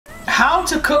How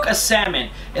to cook a salmon.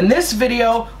 In this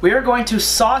video, we are going to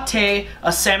saute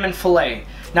a salmon fillet.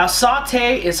 Now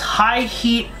saute is high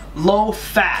heat, low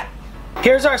fat.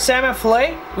 Here's our salmon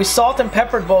fillet. We salt and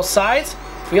peppered both sides.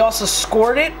 We also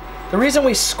scored it. The reason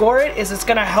we score it is it's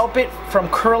gonna help it from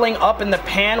curling up in the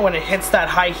pan when it hits that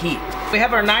high heat. We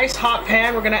have our nice hot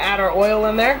pan. We're gonna add our oil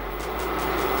in there.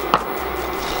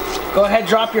 Go ahead,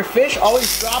 drop your fish.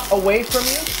 Always drop away from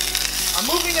you. I'm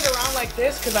moving it around like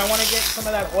this because I want to get some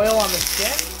of that oil on the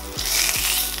skin.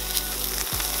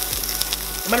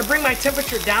 I'm going to bring my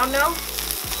temperature down now.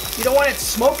 You don't want it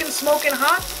smoking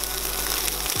hot.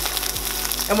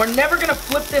 And we're never going to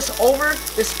flip this over.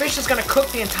 This fish is going to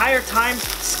cook the entire time,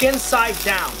 skin side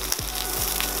down.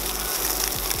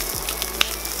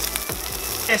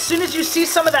 As soon as you see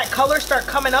some of that color start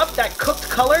coming up, that cooked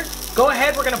color, go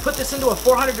ahead, we're going to put this into a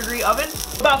 400-degree oven.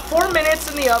 About 4 minutes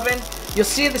in the oven, you'll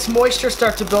see this moisture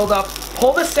start to build up.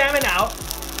 Pull the salmon out.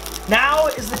 Now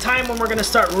is the time when we're going to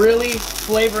start really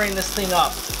flavoring this thing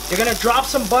up. You're going to drop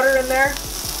some butter in there.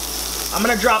 I'm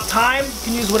going to drop thyme. You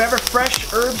can use whatever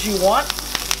fresh herbs you want.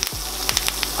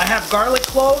 I have garlic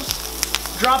cloves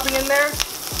dropping in there.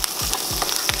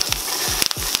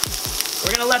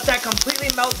 We're going to let that completely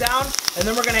melt down, and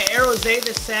then we're going to arrose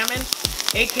this salmon,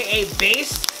 aka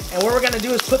baste. And what we're going to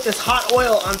do is put this hot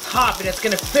oil on top, and it's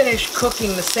going to finish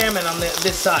cooking the salmon on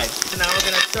this side. And now we're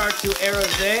going to start to arrose.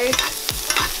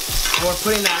 And we're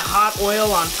putting that hot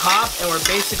oil on top, and we're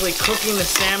basically cooking the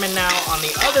salmon now on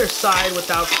the other side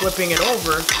without flipping it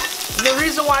over. And the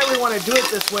reason why we want to do it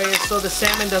this way is so the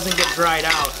salmon doesn't get dried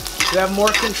out. You have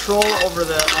more control over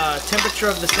the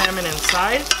temperature of the salmon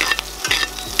inside.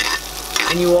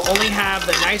 And you will only have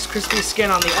the nice crispy skin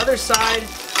on the other side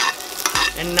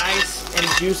and nice and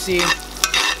juicy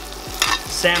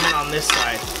salmon on this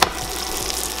side.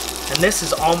 And this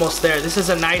is almost there. This is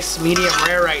a nice medium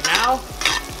rare right now.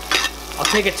 I'll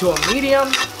take it to a medium.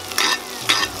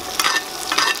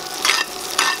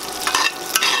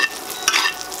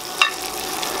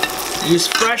 Use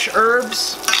fresh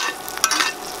herbs.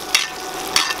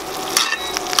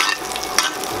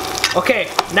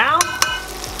 Okay, now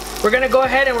we're gonna go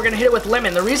ahead and we're gonna hit it with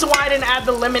lemon. The reason why I didn't add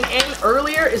the lemon in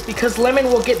earlier is because lemon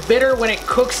will get bitter when it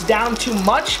cooks down too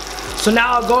much. So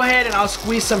now I'll go ahead and I'll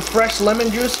squeeze some fresh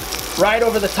lemon juice right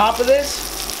over the top of this.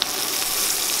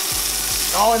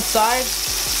 All inside.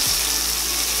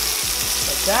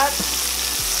 Like that.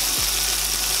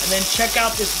 And then check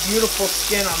out this beautiful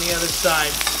skin on the other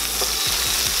side.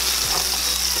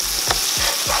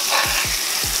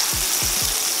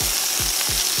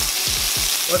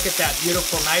 Look at that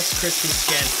beautiful, nice, crispy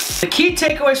skin. The key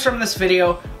takeaways from this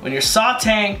video: when you're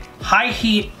sauteing, high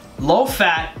heat, low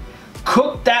fat,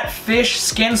 cook that fish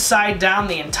skin side down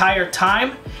the entire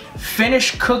time.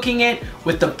 Finish cooking it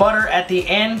with the butter at the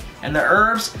end and the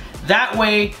herbs. That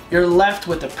way, you're left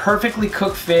with a perfectly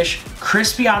cooked fish,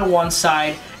 crispy on one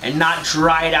side and not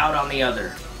dried out on the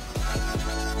other.